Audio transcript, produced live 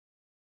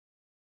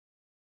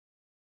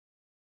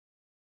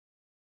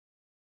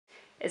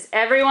Is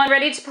everyone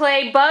ready to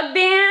play bug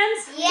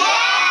bands? Yes!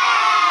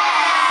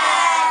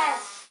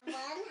 One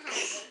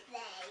has a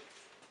leg.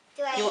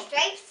 Do I have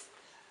stripes?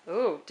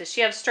 Ooh, does she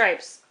have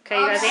stripes? Okay,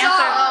 you guys answer.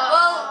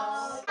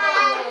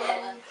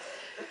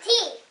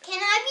 Teeth.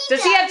 Can I be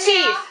Does he have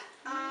teeth?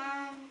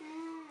 I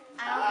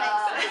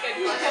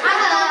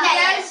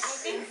don't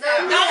think so.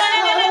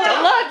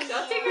 Don't look.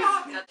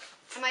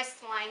 Am I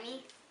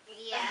slimy?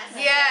 Yes.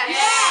 Yes.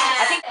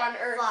 I think On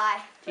Earth.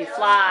 Fly. you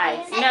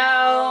fly.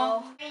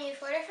 No. I need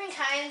 4 different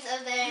kinds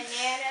of the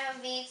Nano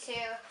V2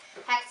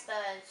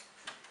 HEXBUGs.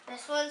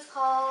 This one's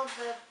called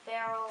the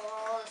barrel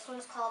roll, this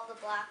one's called the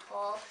black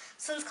hole,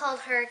 this one's called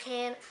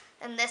Hurricane,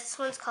 and this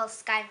one's called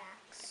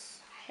Skymax.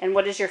 And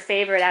what is your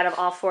favorite out of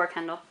all 4,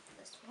 Kendall?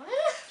 This one?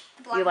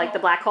 You like the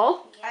black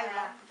hole? Yeah. I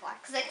love the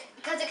black,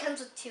 because it comes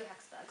with 2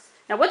 HEXBUGs.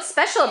 Now, what's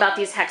special about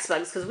these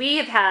HEXBUGs? Because we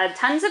have had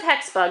tons of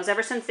HEXBUGs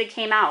ever since they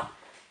came out.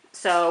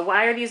 So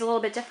why are these a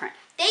little bit different?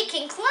 They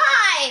can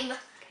climb!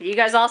 Can you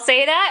guys all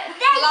say that?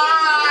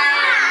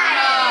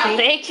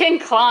 They can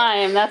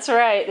climb. That's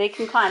right. They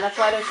can climb. That's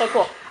why they're so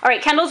cool. All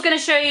right, Kendall's going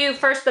to show you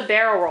first the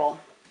barrel roll.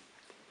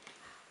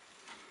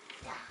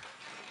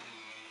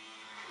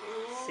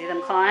 See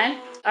them climb?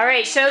 All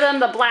right, show them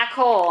the black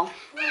hole.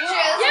 This is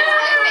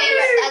my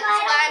favorite. That's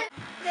fun.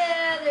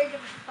 Yeah, they're gonna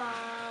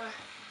fall.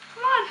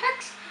 Come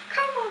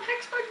on,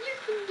 HEXBUG, you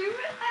can do it.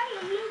 I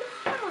don't know the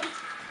phone.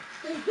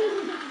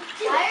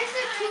 Why is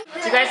it too?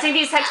 Do you guys think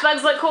these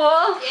HEXBUGs look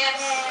cool? Yes.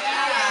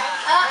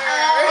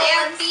 They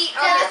have feet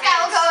on their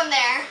heads. Will go in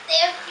there. They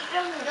have feet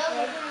on their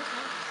heads.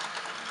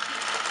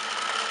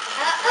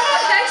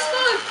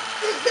 HEXBUG!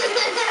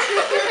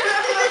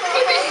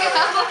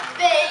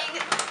 Big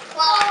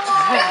claw.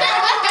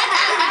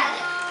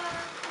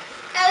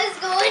 That was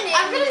going in.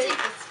 I'm going to take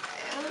this.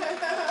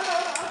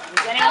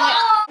 Does anyone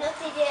Yes,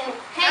 they do.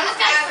 Hey, this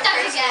guy's stuck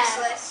again.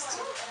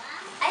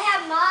 I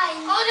have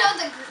mine. Oh no,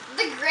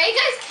 the gray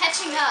guy's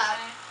catching up.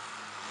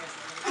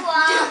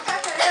 Wow.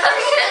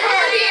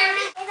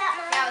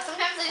 Yeah,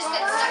 sometimes they just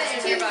get stuck in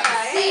two bugs.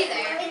 Stay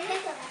there.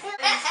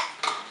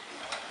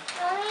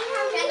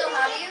 Kendall,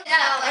 how do you?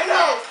 Yeah, I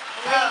know.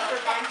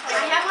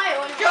 I have my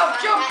own. Jump.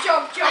 I'm gonna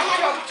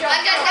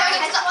go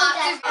into the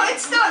octave. Oh,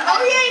 it's not. Oh,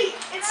 yay.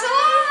 It's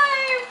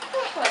alive.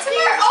 It's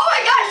here. Oh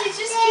my gosh, it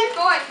just keeps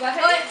going.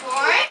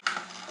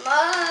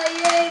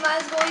 Yay,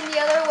 mine's going the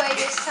other way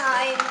this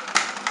time.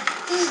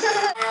 Oh,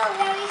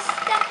 now he's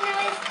stuck. Now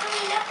he's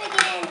coming up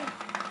again.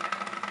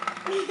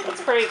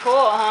 That's pretty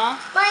cool, huh?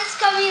 Mine's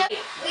coming up. We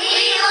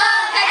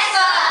love